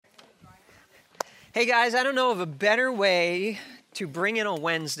Hey guys, I don't know of a better way to bring in a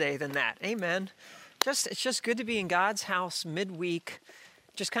Wednesday than that. Amen. It's just good to be in God's house midweek.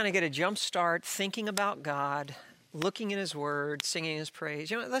 Just kind of get a jump start thinking about God, looking at His Word, singing His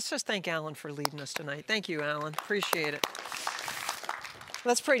praise. Let's just thank Alan for leading us tonight. Thank you, Alan. Appreciate it.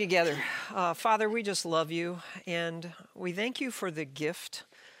 Let's pray together. Father, we just love you, and we thank you for the gift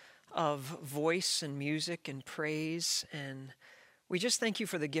of voice and music and praise, and we just thank you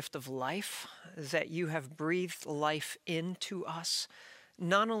for the gift of life, that you have breathed life into us,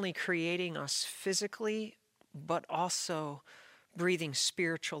 not only creating us physically, but also breathing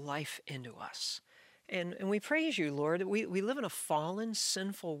spiritual life into us. And we praise you, Lord. We live in a fallen,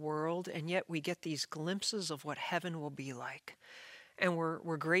 sinful world, and yet we get these glimpses of what heaven will be like. And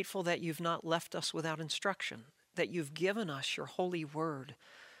we're grateful that you've not left us without instruction, that you've given us your holy word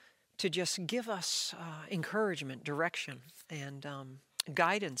to just give us encouragement, direction, and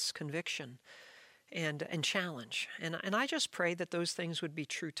guidance, conviction, and challenge. And I just pray that those things would be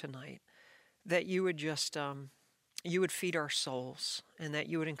true tonight, that you would just you would feed our souls, and that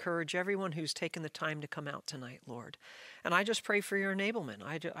you would encourage everyone who's taken the time to come out tonight, Lord. And I just pray for your enablement.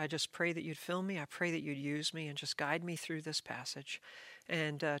 I just pray that you'd fill me. I pray that you'd use me and just guide me through this passage.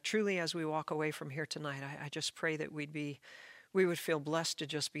 And truly, as we walk away from here tonight, I just pray that we would feel blessed to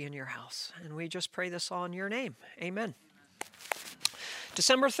just be in your house. And we just pray this all in your name. Amen.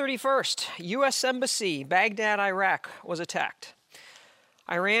 December 31st, U.S. Embassy, Baghdad, Iraq, was attacked.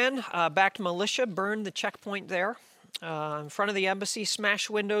 Iran-backed militia burned the checkpoint there in front of the embassy, smashed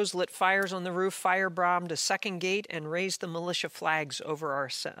windows, lit fires on the roof, firebombed a second gate, and raised the militia flags over our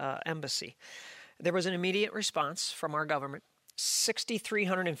embassy. There was an immediate response from our government.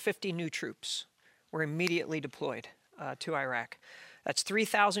 6,350 new troops were immediately deployed to Iraq. That's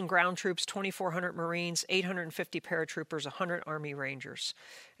 3,000 ground troops, 2,400 Marines, 850 paratroopers, 100 Army Rangers.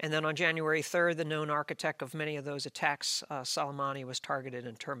 And then on January 3rd, the known architect of many of those attacks, Soleimani, was targeted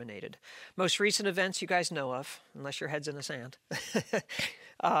and terminated. Most recent events you guys know of, unless your head's in the sand.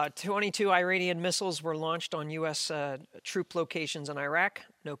 22 Iranian missiles were launched on U.S. Troop locations in Iraq.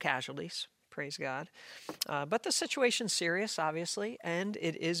 No casualties. Praise God. But the situation's serious, obviously, and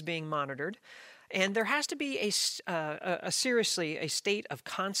it is being monitored. And there has to be a state of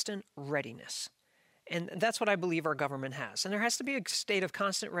constant readiness. And that's what I believe our government has. And there has to be a state of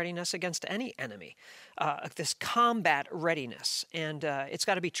constant readiness against any enemy, this combat readiness. And it's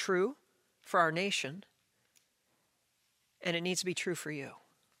got to be true for our nation, and it needs to be true for you.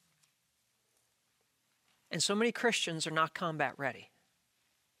 And so many Christians are not combat ready.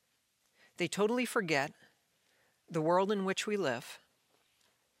 They totally forget the world in which we live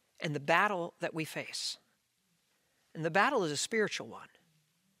and the battle that we face. And the battle is a spiritual one,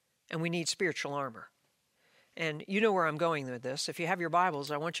 and we need spiritual armor. And you know where I'm going with this. If you have your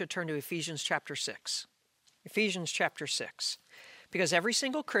Bibles, I want you to turn to Ephesians chapter 6. Ephesians chapter 6. Because every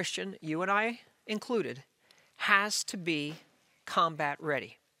single Christian, you and I included, has to be combat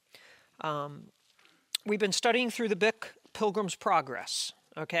ready. We've been studying through the book Pilgrim's Progress,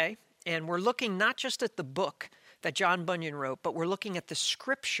 okay? And we're looking not just at the book that John Bunyan wrote, but we're looking at the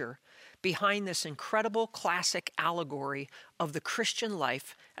scripture behind this incredible classic allegory of the Christian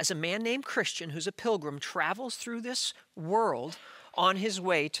life as a man named Christian who's a pilgrim travels through this world on his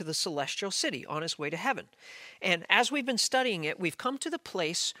way to the celestial city, on his way to heaven. And as we've been studying it, we've come to the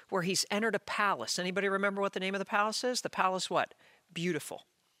place where he's entered a palace. Anybody remember what the name of the palace is? The palace what? Beautiful.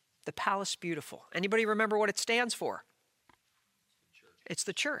 The palace beautiful. Anybody remember what it stands for? It's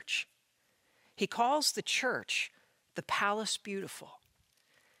the church. He calls the church the palace beautiful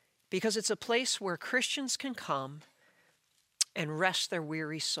because it's a place where Christians can come and rest their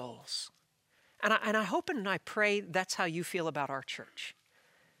weary souls. And I hope and I pray that's how you feel about our church.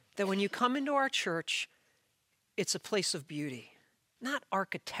 That when you come into our church, it's a place of beauty. Not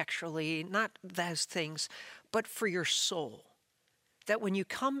architecturally, not those things, but for your soul. That when you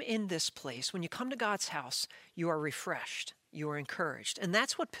come in this place, when you come to God's house, you are refreshed, you are encouraged. And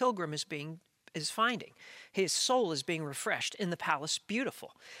that's what Pilgrim is finding. His soul is being refreshed in the palace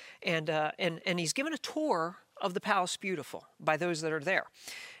beautiful. And he's given a tour of the palace beautiful by those that are there.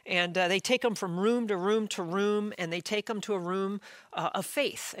 And they take him from room to room to room, and they take him to a room of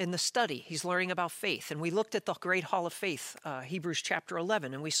faith in the study. He's learning about faith. And we looked at the great hall of faith, Hebrews chapter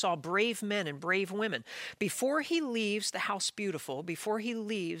 11, and we saw brave men and brave women. Before he leaves the house beautiful, before he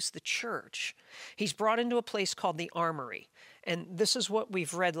leaves the church, he's brought into a place called the armory. And this is what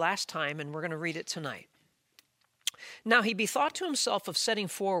we've read last time, and we're going to read it tonight. Now he bethought to himself of setting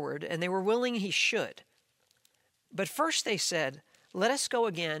forward, and they were willing he should. But first they said, let us go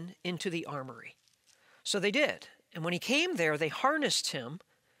again into the armory. So they did. And when he came there, they harnessed him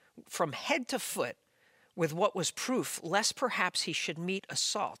from head to foot with what was proof, lest perhaps he should meet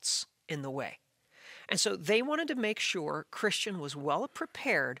assaults in the way. And so they wanted to make sure Christian was well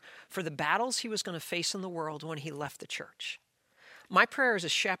prepared for the battles he was going to face in the world when he left the church. My prayer as a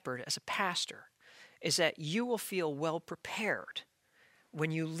shepherd, as a pastor, is that you will feel well prepared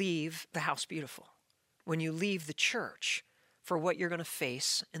when you leave the House Beautiful, when you leave the church, for what you're going to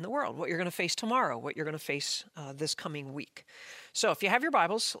face in the world, what you're going to face tomorrow, what you're going to face this coming week. So if you have your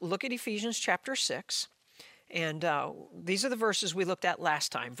Bibles, look at Ephesians chapter 6. And these are the verses we looked at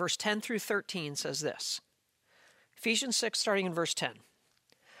last time. Verse 10 through 13 says this. Ephesians 6, starting in verse 10.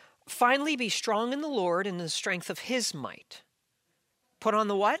 Finally, be strong in the Lord and in the strength of his might. Put on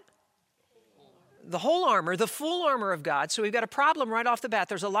the what? The whole armor, the full armor of God. So we've got a problem right off the bat.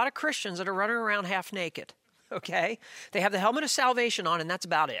 There's a lot of Christians that are running around half naked. Okay? They have the helmet of salvation on, and that's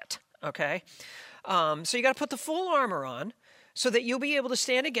about it. Okay? So you got to put the full armor on so that you'll be able to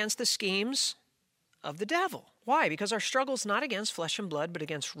stand against the schemes of the devil. Why? Because our struggle is not against flesh and blood, but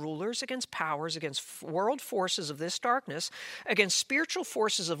against rulers, against powers, against world forces of this darkness, against spiritual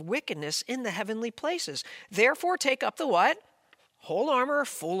forces of wickedness in the heavenly places. Therefore, take up the what? Whole armor,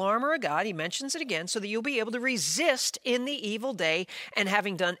 full armor of God. He mentions it again, so that you'll be able to resist in the evil day, and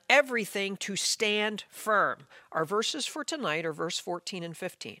having done everything, to stand firm. Our verses for tonight are verse 14 and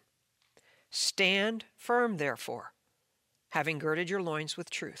 15. Stand firm, therefore, having girded your loins with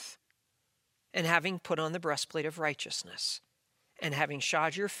truth, and having put on the breastplate of righteousness, and having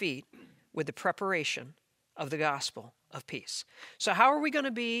shod your feet with the preparation of the gospel of peace. So how are we going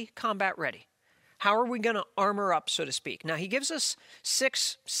to be combat ready? How are we going to armor up, so to speak? Now, he gives us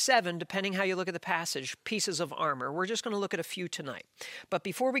 6, 7, depending how you look at the passage, pieces of armor. We're just going to look at a few tonight. But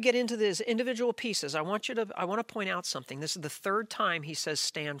before we get into these individual pieces, I want to point out something. This is the third time he says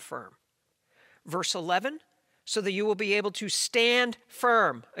stand firm. Verse 11, so that you will be able to stand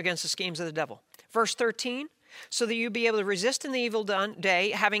firm against the schemes of the devil. Verse 13, so that you'll be able to resist in the evil day,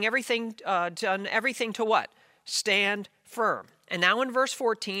 having done everything to what? Stand firm. And now in verse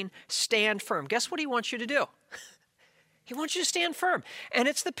 14, stand firm. Guess what he wants you to do? He wants you to stand firm. And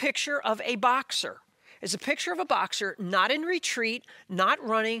it's the picture of a boxer. It's a picture of a boxer, not in retreat, not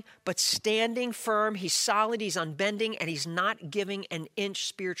running, but standing firm. He's solid, he's unbending, and he's not giving an inch,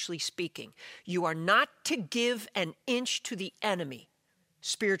 spiritually speaking. You are not to give an inch to the enemy,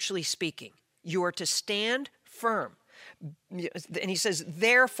 spiritually speaking. You are to stand firm. And he says,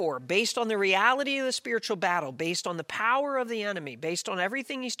 therefore, based on the reality of the spiritual battle, based on the power of the enemy, based on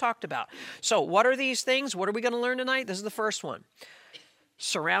everything he's talked about. So what are these things? What are we going to learn tonight? This is the first one.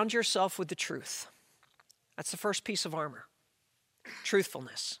 Surround yourself with the truth. That's the first piece of armor.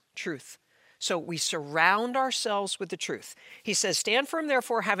 Truthfulness, truth. So we surround ourselves with the truth. He says, stand firm,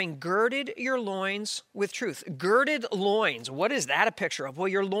 therefore, having girded your loins with truth. Girded loins. What is that a picture of? Well,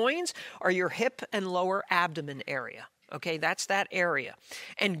 your loins are your hip and lower abdomen area. Okay, that's that area.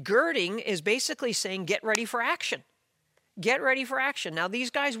 And girding is basically saying, get ready for action. Get ready for action. Now, these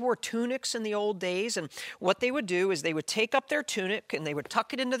guys wore tunics in the old days, and what they would do is they would take up their tunic and they would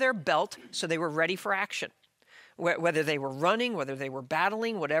tuck it into their belt so they were ready for action. Whether they were running, whether they were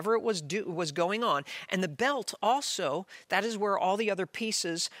battling, whatever it was going on. And the belt also, that is where all the other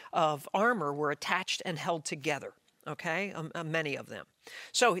pieces of armor were attached and held together, okay? Many of them.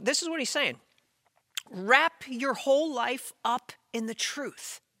 So this is what he's saying. Wrap your whole life up in the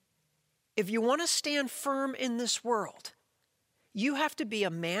truth. If you want to stand firm in this world, you have to be a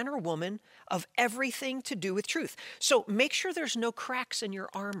man or woman of everything to do with truth. So make sure there's no cracks in your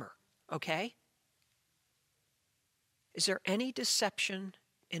armor, okay? Is there any deception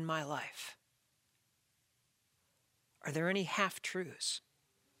in my life? Are there any half-truths?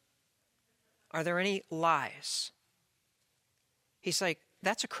 Are there any lies? He's like,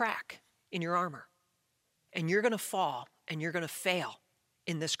 that's a crack in your armor. And you're going to fall and you're going to fail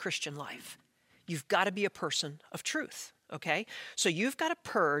in this Christian life. You've got to be a person of truth, okay? So you've got to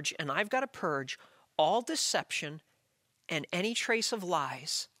purge, and I've got to purge all deception and any trace of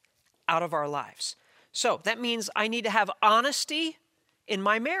lies out of our lives. So that means I need to have honesty in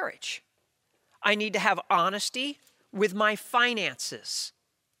my marriage. I need to have honesty with my finances.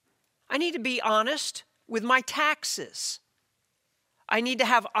 I need to be honest with my taxes. I need to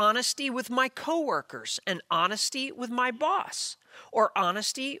have honesty with my coworkers and honesty with my boss or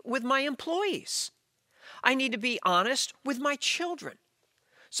honesty with my employees. I need to be honest with my children.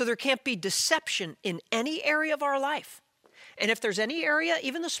 So there can't be deception in any area of our life. And if there's any area,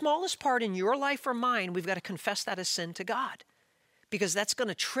 even the smallest part in your life or mine, we've got to confess that as sin to God, because that's going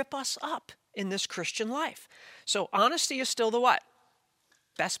to trip us up in this Christian life. So honesty is still the what?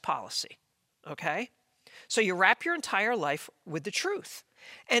 Best policy, okay? So you wrap your entire life with the truth.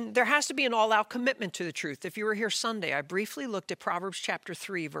 And there has to be an all-out commitment to the truth. If you were here Sunday, I briefly looked at Proverbs chapter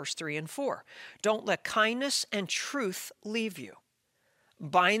 3, verse 3 and 4. Don't let kindness and truth leave you.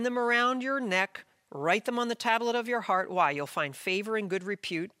 Bind them around your neck, write them on the tablet of your heart. Why? You'll find favor and good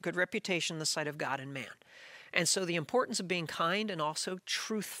reputation in the sight of God and man. And so the importance of being kind and also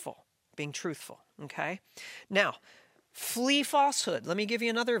truthful, being truthful, okay? Now, flee falsehood. Let me give you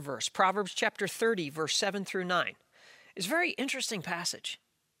another verse. Proverbs chapter 30, verse 7 through 9. It's a very interesting passage.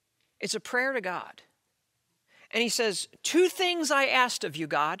 It's a prayer to God. And he says, 2 things I asked of you,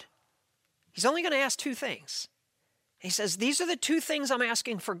 God. He's only going to ask 2 things. He says, these are the 2 things I'm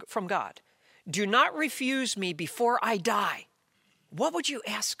asking from God. Do not refuse me before I die. What would you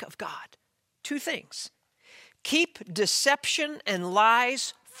ask of God? 2 things. Keep deception and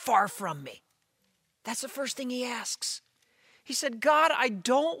lies far from me. That's the first thing he asks. He said, God, I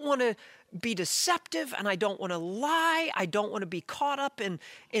don't want to be deceptive and I don't want to lie. I don't want to be caught up in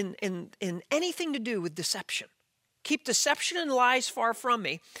anything to do with deception. Keep deception and lies far from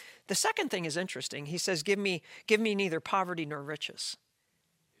me. The second thing is interesting. He says, give me neither poverty nor riches.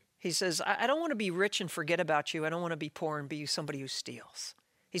 He says, I don't want to be rich and forget about you. I don't want to be poor and be somebody who steals.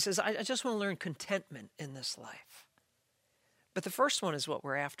 He says, I just want to learn contentment in this life. But the first one is what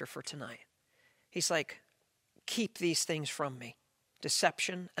we're after for tonight. He's like, keep these things from me,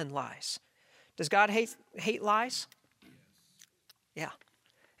 deception and lies. Does God hate lies? Yeah.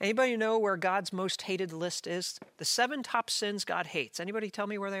 Anybody know where God's most hated list is? The 7 top sins God hates. Anybody tell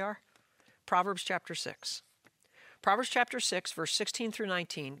me where they are? Proverbs chapter 6. Proverbs chapter 6, verse 16 through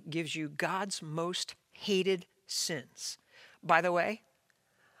 19 gives you God's most hated sins. By the way,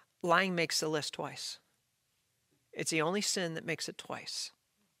 lying makes the list twice. It's the only sin that makes it twice.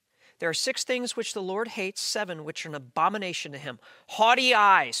 There are 6 things which the Lord hates, 7 which are an abomination to him. Haughty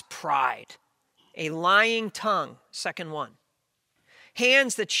eyes, pride. A lying tongue, second one.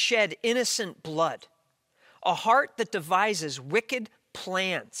 Hands that shed innocent blood. A heart that devises wicked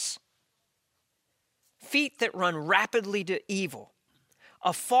plans. Feet that run rapidly to evil.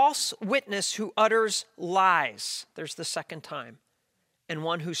 A false witness who utters lies. There's the second time. And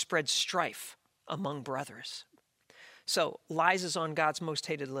one who spreads strife among brothers. So lies is on God's most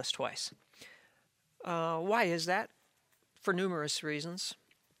hated list twice. Why is that? For numerous reasons.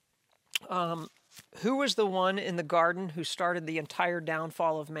 Who was the one in the garden who started the entire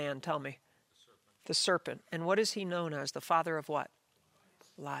downfall of man? Tell me. The serpent. And what is he known as? The father of what?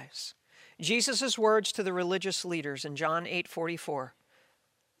 Lies. Jesus' words to the religious leaders in John 8:44.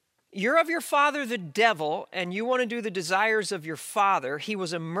 You're of your father the devil, and you want to do the desires of your father. He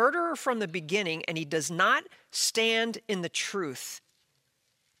was a murderer from the beginning, and he does not stand in the truth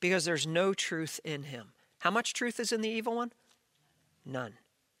because there's no truth in him. How much truth is in the evil one? None.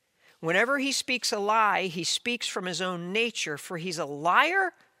 Whenever he speaks a lie, he speaks from his own nature, for he's a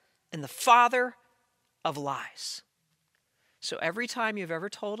liar and the father of lies. So every time you've ever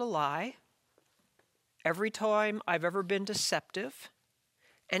told a lie, every time I've ever been deceptive,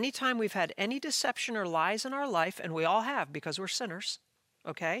 anytime we've had any deception or lies in our life, and we all have because we're sinners,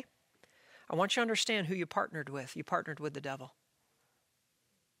 okay? I want you to understand who you partnered with. You partnered with the devil.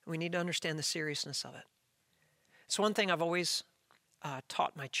 We need to understand the seriousness of it. It's one thing I've always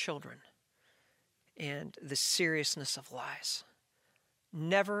taught my children, and the seriousness of lies.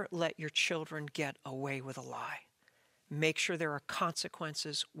 Never let your children get away with a lie. Make sure there are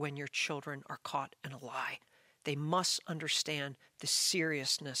consequences when your children are caught in a lie. They must understand the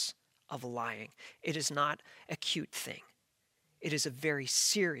seriousness of lying. It is not a cute thing. It is a very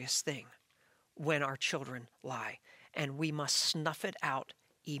serious thing when our children lie. And we must snuff it out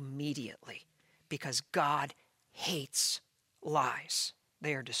immediately because God hates lies.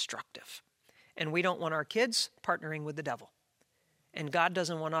 They are destructive. And we don't want our kids partnering with the devil. And God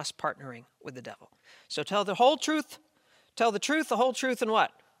doesn't want us partnering with the devil. So tell the whole truth, tell the truth, the whole truth, and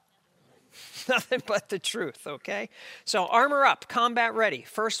what? Nothing but the truth, okay? So armor up, combat ready.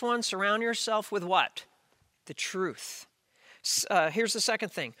 First one, surround yourself with what? The truth. Here's the second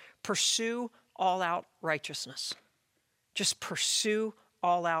thing. Pursue all-out righteousness. Just pursue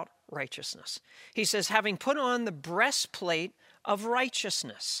all-out righteousness. He says, having put on the breastplate of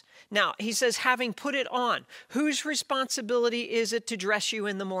righteousness. Now, he says, having put it on. Whose responsibility is it to dress you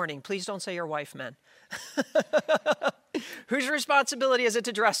in the morning? Please don't say your wife, men. Whose responsibility is it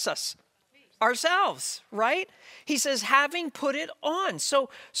to dress us? Ourselves, right? He says, having put it on. So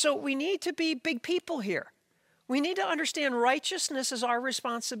we need to be big people here. We need to understand righteousness is our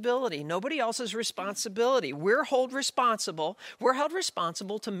responsibility, nobody else's responsibility. We're held responsible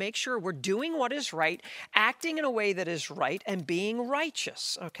to make sure we're doing what is right, acting in a way that is right, and being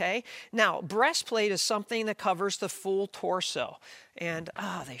righteous, okay? Now, breastplate is something that covers the full torso. And,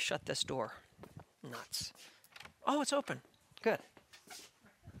 they shut this door. Nuts. Oh, it's open. Good.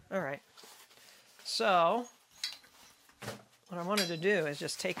 All right. So, what I wanted to do is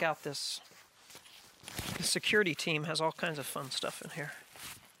just take out this. The security team has all kinds of fun stuff in here.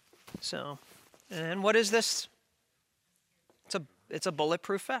 So, and what is this? It's a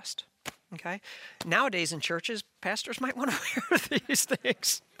bulletproof vest. Okay. Nowadays in churches, pastors might want to wear these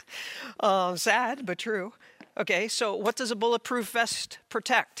things. Sad, but true. Okay. So, what does a bulletproof vest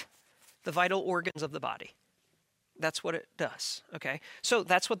protect? The vital organs of the body. That's what it does, okay? So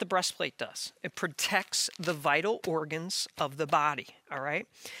that's what the breastplate does. It protects the vital organs of the body, all right?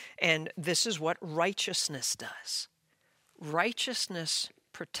 And this is what righteousness does. Righteousness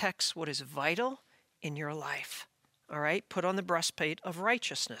protects what is vital in your life, all right? Put on the breastplate of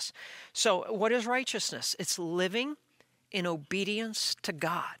righteousness. So what is righteousness? It's living in obedience to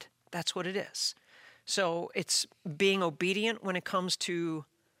God. That's what it is. So it's being obedient when it comes to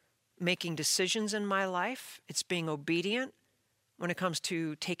making decisions in my life. It's being obedient when it comes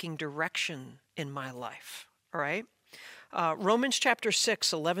to taking direction in my life, all right? Romans chapter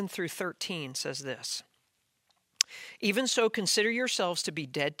 6, 11 through 13 says this. Even so, consider yourselves to be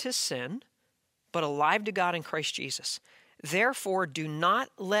dead to sin, but alive to God in Christ Jesus. Therefore, do not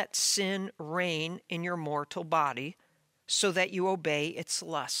let sin reign in your mortal body so that you obey its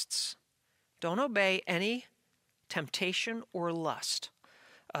lusts. Don't obey any temptation or lust.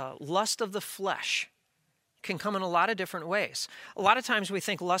 Lust of the flesh can come in a lot of different ways. A lot of times we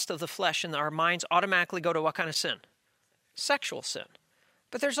think lust of the flesh and our minds automatically go to what kind of sin? Sexual sin.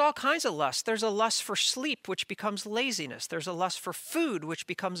 But there's all kinds of lust. There's a lust for sleep, which becomes laziness. There's a lust for food, which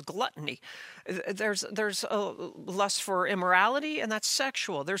becomes gluttony. There's a lust for immorality, and that's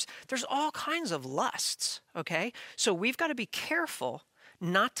sexual. There's all kinds of lusts, okay? So we've got to be careful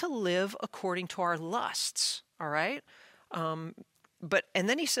not to live according to our lusts, all right? And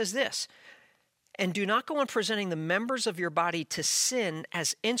then he says this, and do not go on presenting the members of your body to sin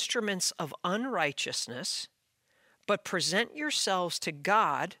as instruments of unrighteousness, but present yourselves to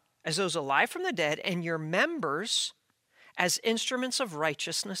God as those alive from the dead, and your members as instruments of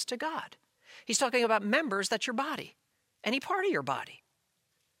righteousness to God. He's talking about members, that's your body, any part of your body.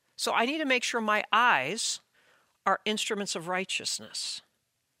 So I need to make sure my eyes are instruments of righteousness,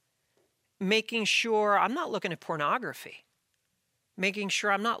 making sure I'm not looking at pornography, making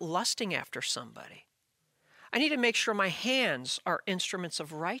sure I'm not lusting after somebody. I need to make sure my hands are instruments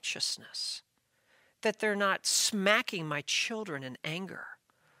of righteousness, that they're not smacking my children in anger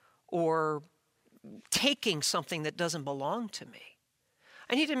or taking something that doesn't belong to me.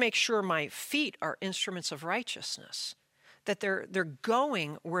 I need to make sure my feet are instruments of righteousness, that they're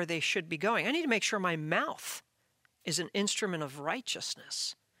going where they should be going. I need to make sure my mouth is an instrument of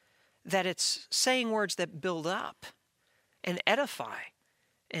righteousness, that it's saying words that build up and edify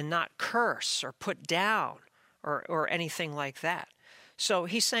and not curse or put down or anything like that. So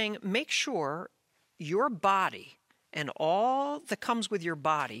he's saying, make sure your body and all that comes with your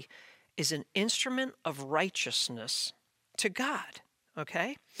body is an instrument of righteousness to God,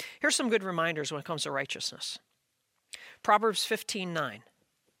 okay? Here's some good reminders when it comes to righteousness. Proverbs 15:9.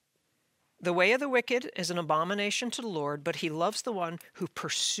 The way of the wicked is an abomination to the Lord, but he loves the one who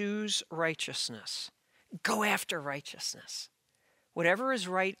pursues righteousness. Go after righteousness. Whatever is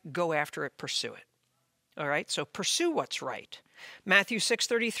right, go after it, pursue it. All right, so pursue what's right. Matthew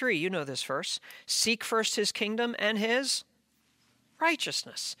 6:33, you know this verse. Seek first his kingdom and his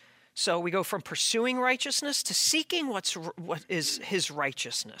righteousness. So we go from pursuing righteousness to seeking what is his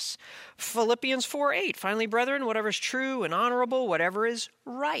righteousness. Philippians 4:8, finally, brethren, whatever is true and honorable, whatever is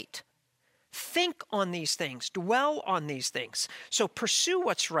right. Think on these things, dwell on these things. So pursue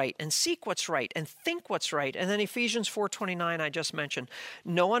what's right and seek what's right and think what's right. And then Ephesians 4:29 I just mentioned,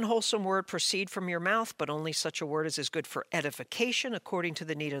 no unwholesome word proceed from your mouth, but only such a word as is good for edification according to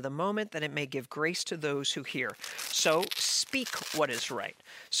the need of the moment, that it may give grace to those who hear. So speak what is right.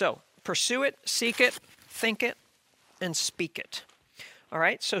 So pursue it, seek it, think it, and speak it. All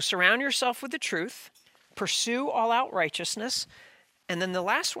right, so surround yourself with the truth, pursue all-out righteousness. And then the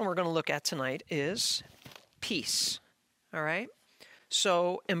last one we're going to look at tonight is peace, all right?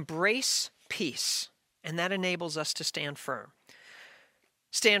 So embrace peace, and that enables us to stand firm.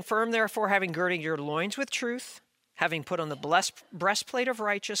 Stand firm, therefore, having girded your loins with truth, having put on the breastplate of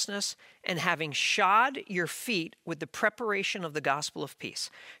righteousness, and having shod your feet with the preparation of the gospel of peace.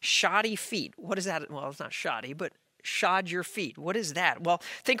 Shoddy feet. What is that? Well, it's not shoddy, but shod your feet. What is that? Well,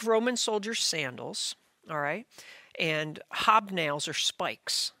 think Roman soldier sandals, all right? And hobnails or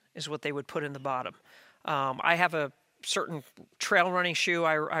spikes is what they would put in the bottom. I have a certain trail running shoe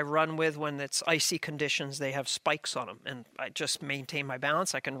I run with when it's icy conditions. They have spikes on them, and I just maintain my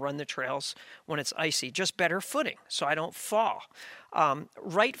balance. I can run the trails when it's icy. Just better footing so I don't fall.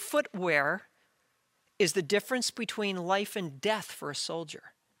 Right footwear is the difference between life and death for a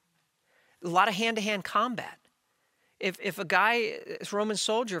soldier. A lot of hand-to-hand combat. If a guy is a Roman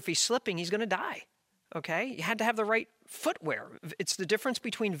soldier, if he's slipping, he's going to die. Okay? You had to have the right footwear. It's the difference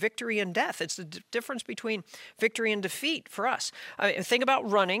between victory and death. It's the difference between victory and defeat for us. Think about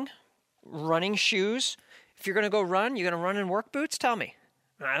running shoes. If you're going to go run, you're going to run in work boots? Tell me.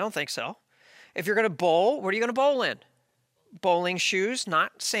 I don't think so. If you're going to bowl, what are you going to bowl in? Bowling shoes,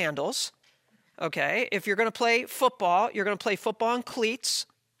 not sandals. Okay? If you're going to play football, you're going to play football in cleats,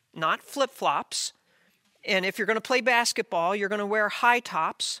 not flip-flops. And if you're going to play basketball, you're going to wear high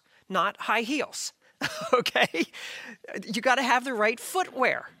tops, not high heels. Okay? You got to have the right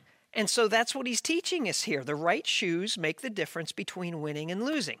footwear. And so that's what he's teaching us here. The right shoes make the difference between winning and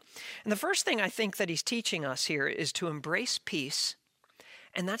losing. And the first thing I think that he's teaching us here is to embrace peace.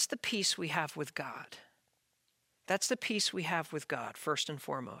 And that's the peace we have with God. That's the peace we have with God, first and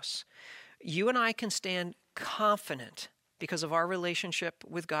foremost. You and I can stand confident because of our relationship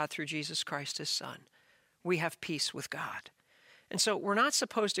with God through Jesus Christ, his Son. We have peace with God. And so we're not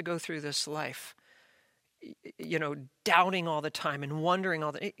supposed to go through this life doubting all the time and wondering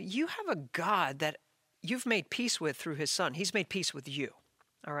all the. You have a God that you've made peace with through his Son. He's made peace with you,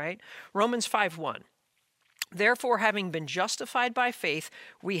 all right? Romans 5:1. Therefore, having been justified by faith,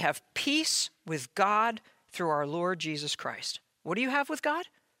 we have peace with God through our Lord Jesus Christ. What do you have with God?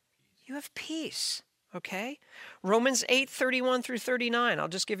 You have peace, okay? Romans 8:31 through 39. I'll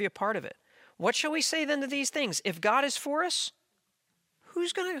just give you a part of it. What shall we say then to these things? If God is for us,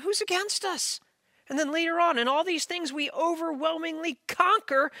 who's against us? And then later on, in all these things we overwhelmingly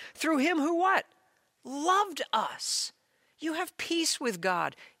conquer through him who what? Loved us. You have peace with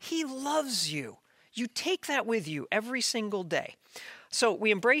God. He loves you. You take that with you every single day. So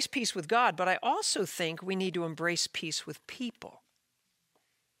we embrace peace with God, but I also think we need to embrace peace with people.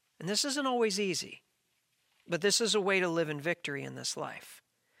 And this isn't always easy, but this is a way to live in victory in this life.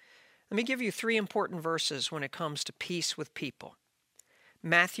 Let me give you 3 important verses when it comes to peace with people.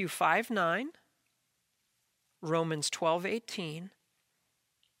 Matthew 5:9, Romans 12:18,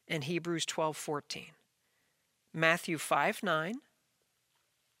 and Hebrews 12:14. Matthew 5:9,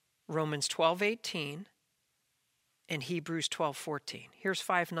 Romans 12:18, and Hebrews 12:14. Here's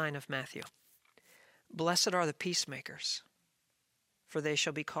 5:9 of Matthew. Blessed are the peacemakers, for they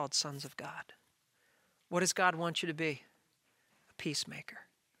shall be called sons of God. What does God want you to be? A peacemaker.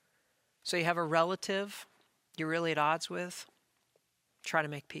 So you have a relative you're really at odds with, try to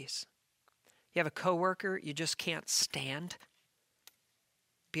make peace. You have a coworker you just can't stand,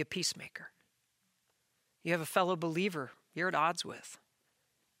 be a peacemaker. You have a fellow believer you're at odds with,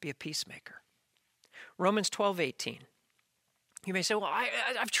 be a peacemaker. Romans 12:18. You may say, well,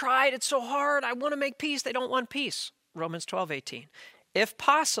 I've tried, it's so hard, I want to make peace, they don't want peace. Romans 12:18. If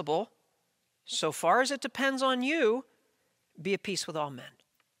possible, so far as it depends on you, be at peace with all men.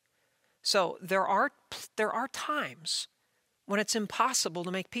 So there are times when it's impossible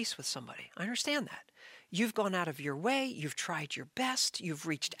to make peace with somebody. I understand that. You've gone out of your way, you've tried your best, you've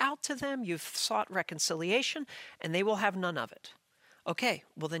reached out to them, you've sought reconciliation, and they will have none of it. Okay,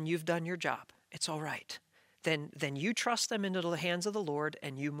 well then you've done your job. It's all right. Then you trust them into the hands of the Lord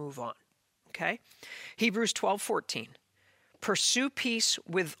and you move on. Okay? Hebrews 12:14. Pursue peace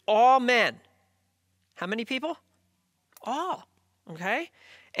with all men. How many people? All. Okay?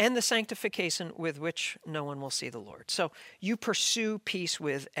 And the sanctification with which no one will see the Lord. So you pursue peace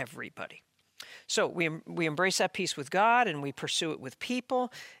with everybody. So we embrace that peace with God and we pursue it with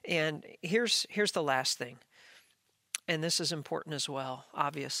people. And here's the last thing. And this is important as well,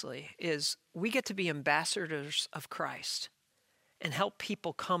 obviously, is we get to be ambassadors of Christ and help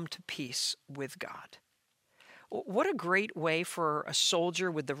people come to peace with God. What a great way for a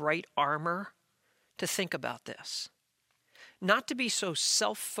soldier with the right armor to think about this. Not to be so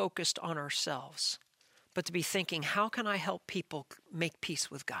self-focused on ourselves, but to be thinking, how can I help people make peace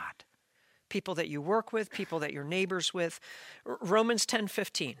with God? People that you work with, people that you're neighbors with. Romans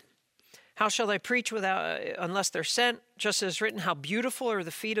 10:15. How shall they preach unless they're sent? Just as written, how beautiful are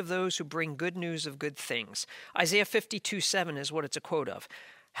the feet of those who bring good news of good things. Isaiah 52:7 is what it's a quote of.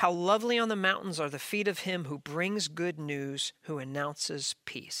 How lovely on the mountains are the feet of him who brings good news, who announces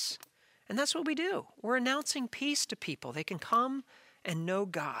peace. And that's what we do. We're announcing peace to people. They can come and know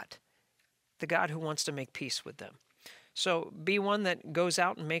God, the God who wants to make peace with them. So be one that goes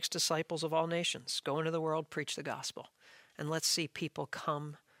out and makes disciples of all nations. Go into the world, preach the gospel. And let's see people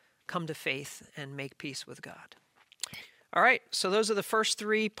come to faith and make peace with God. All right, so those are the first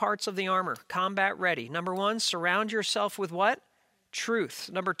three parts of the armor. Combat ready. Number 1, surround yourself with what? Truth.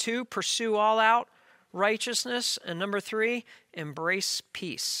 Number 2, pursue all out righteousness. And number 3, embrace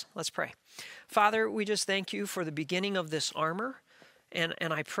peace. Let's pray. Father, we just thank you for the beginning of this armor. And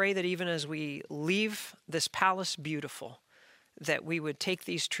I pray that even as we leave this palace beautiful, that we would take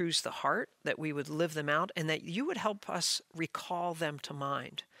these truths to heart, that we would live them out, and that you would help us recall them to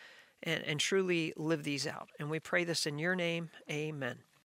mind and truly live these out. And we pray this in your name. Amen.